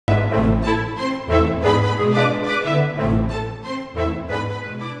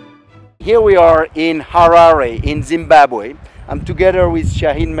Here we are in Harare, in Zimbabwe. I'm together with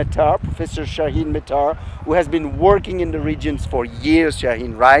Shaheen Mehtar, Professor Shaheen Mehtar, who has been working in the regions for years,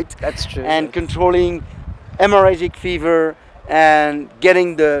 Shaheen, right? That's true. And controlling hemorrhagic fever and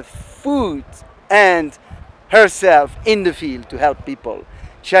getting the food and herself in the field to help people.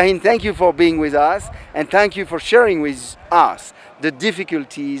 Shaheen, thank you for being with us and thank you for sharing with us the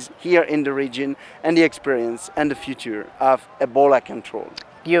difficulties here in the region and the experience and the future of Ebola control.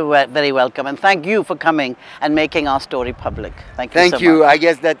 You're very welcome, and thank you for coming and making our story public. Thank you so much. I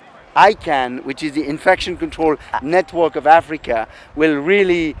guess that ICAN, which is the Infection Control Network of Africa, will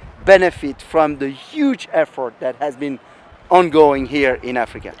really benefit from the huge effort that has been ongoing here in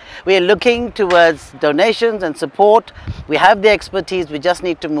Africa. We are looking towards donations and support. We have the expertise, we just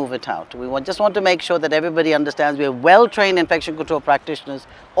need to move it out. We just want to make sure that everybody understands we are well-trained infection control practitioners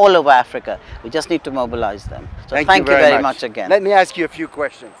all over Africa. We just need to mobilize them. So thank you very much again. Let me ask you a few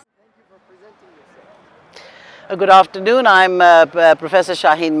questions. Thank you for presenting yourself. Good afternoon, I'm Professor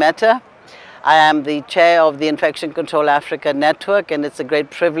Shaheen Mehtar. I am the chair of the Infection Control Africa Network, and it's a great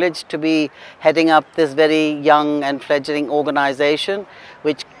privilege to be heading up this very young and fledgling organization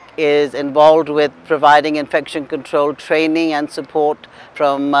which is involved with providing infection control training and support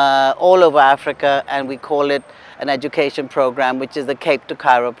from all over Africa, and we call it an education program, which is the Cape to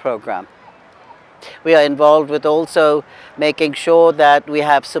Cairo program. We are involved with also making sure that we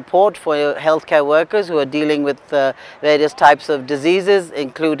have support for healthcare workers who are dealing with various types of diseases,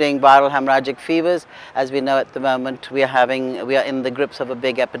 including viral hemorrhagic fevers. As we know at the moment, we are in the grips of a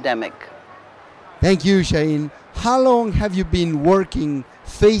big epidemic. Thank you, Shaheen. How long have you been working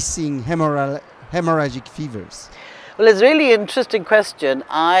facing hemorrhagic fevers? Well, it's a really interesting question.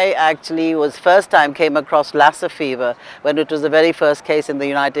 I actually first time came across Lassa fever when it was the very first case in the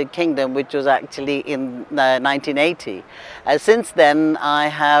United Kingdom, which was actually in 1980. Since then, I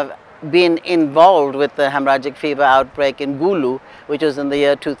have been involved with the hemorrhagic fever outbreak in Gulu, which was in the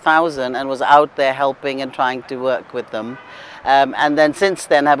year 2000, and was out there helping and trying to work with them. And then since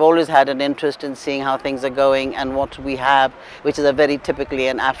then, I've always had an interest in seeing how things are going and what we have, which is a very typically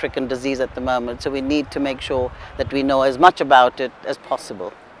an African disease at the moment. So we need to make sure that we know as much about it as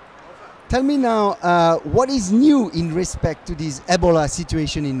possible. Tell me now, what is new in respect to this Ebola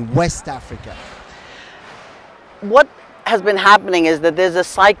situation in West Africa? What has been happening is that there's a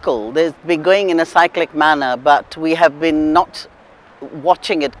cycle. There's been going in a cyclic manner, but we have been not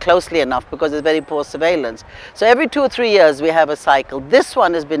watching it closely enough because there's very poor surveillance. So every 2 or 3 years we have a cycle. This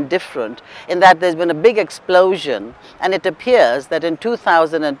one has been different in that there's been a big explosion, and it appears that in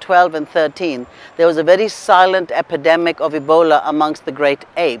 2012 and 13 there was a very silent epidemic of Ebola amongst the great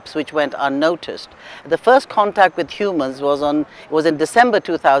apes which went unnoticed. The first contact with humans was in December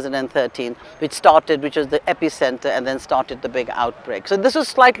 2013, which was the epicenter and then started the big outbreak. So this was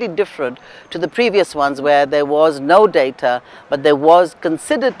slightly different to the previous ones where there was no data, but there was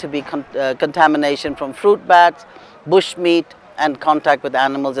considered to be contamination from fruit bats, bush meat, and contact with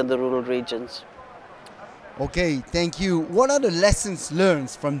animals in the rural regions. Okay, thank you. What are the lessons learned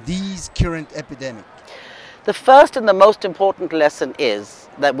from these current epidemic? The first and the most important lesson is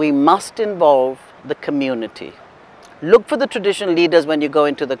that we must involve the community. Look for the traditional leaders when you go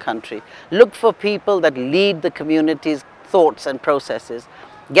into the country. Look for people that lead the community's thoughts and processes.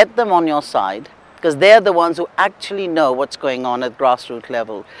 Get them on your side, because they're the ones who actually know what's going on at grassroots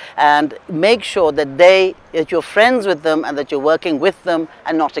level, and make sure that you're friends with them and that you're working with them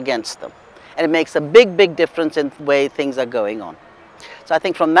and not against them. And it makes a big, big difference in the way things are going on. So I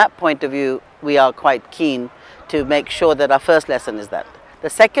think from that point of view, we are quite keen to make sure that our first lesson is that. The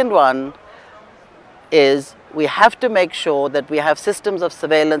second one is we have to make sure that we have systems of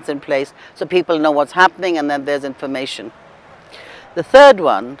surveillance in place so people know what's happening and then there's information. The third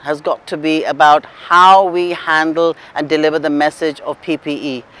one has got to be about how we handle and deliver the message of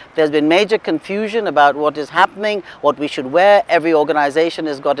PPE. There's been major confusion about what is happening, what we should wear. Every organization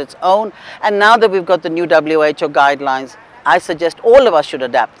has got its own. And now that we've got the new WHO guidelines, I suggest all of us should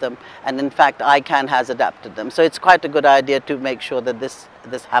adapt them. And in fact, ICAN has adapted them. So it's quite a good idea to make sure that this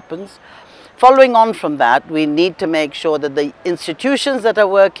happens. Following on from that, we need to make sure that the institutions that are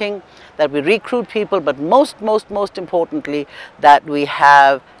working, that we recruit people, but most importantly, that we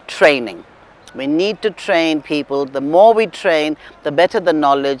have training. We need to train people. The more we train, the better the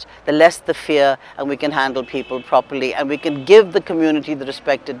knowledge, the less the fear, and we can handle people properly, and we can give the community the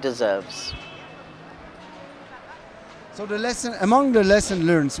respect it deserves. So among the lessons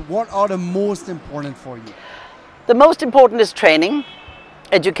learned, what are the most important for you? The most important is training.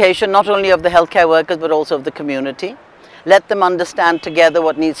 Education, not only of the healthcare workers, but also of the community. Let them understand together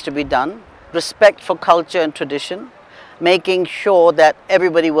what needs to be done. Respect for culture and tradition. making sure that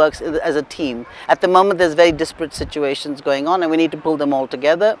everybody works as a team. At the moment, there's very disparate situations going on, and we need to pull them all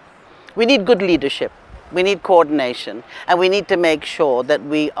together. We need good leadership. We need coordination, and we need to make sure that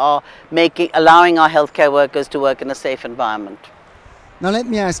we are allowing our healthcare workers to work in a safe environment. Now let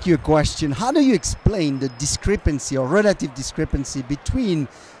me ask you a question. How do you explain the discrepancy or relative discrepancy between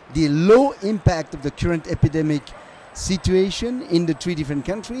the low impact of the current epidemic situation in the 3 different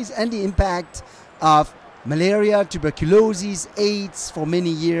countries and the impact of malaria, tuberculosis, AIDS for many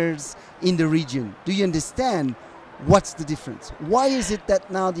years in the region? Do you understand what's the difference? Why is it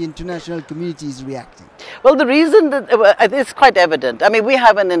that now the international community is reacting? Well, the reason that it's quite evident. I mean, we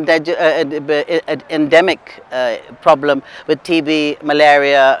have an endemic problem with TB,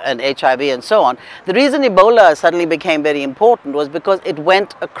 malaria, and HIV, and so on. The reason Ebola suddenly became very important was because it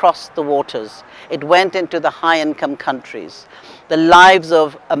went across the waters. It went into the high-income countries. The lives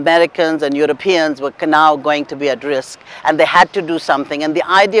of Americans and Europeans were now going to be at risk, and they had to do something. And the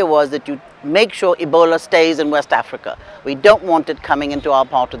idea was that you make sure Ebola stays in West Africa. We don't want it coming into our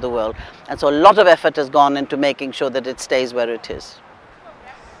part of the world. And so a lot of effort has gone into making sure that it stays where it is.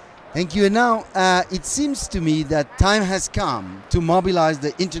 Thank you. And now it seems to me that time has come to mobilize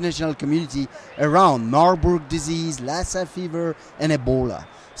the international community around Marburg disease, Lassa fever, and Ebola.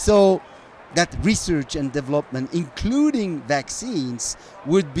 So that research and development, including vaccines,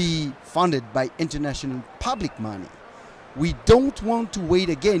 would be funded by international public money. We don't want to wait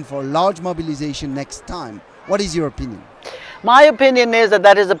again for a large mobilization next time. What is your opinion? My opinion is that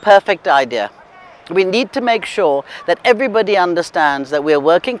that is a perfect idea. We need to make sure that everybody understands that we are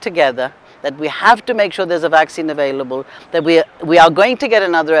working together, that we have to make sure there's a vaccine available, that we are going to get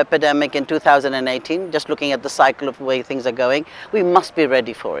another epidemic in 2018, just looking at the cycle of the way things are going. We must be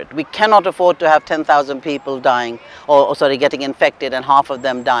ready for it. We cannot afford to have 10,000 people dying, or getting infected and half of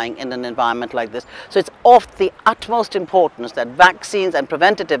them dying in an environment like this. So it's of the utmost importance that vaccines and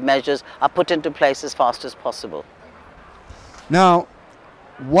preventative measures are put into place as fast as possible. Now,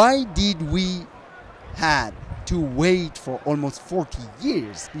 why did we had to wait for almost 40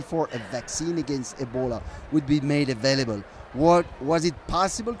 years before a vaccine against Ebola would be made available? Was it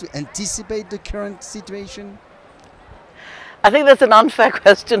possible to anticipate the current situation? I think that's an unfair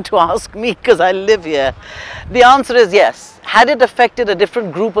question to ask me because I live here. The answer is yes. Had it affected a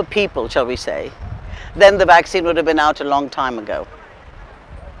different group of people, shall we say, then the vaccine would have been out a long time ago.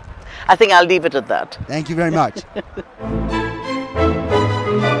 I think I'll leave it at that. Thank you very much.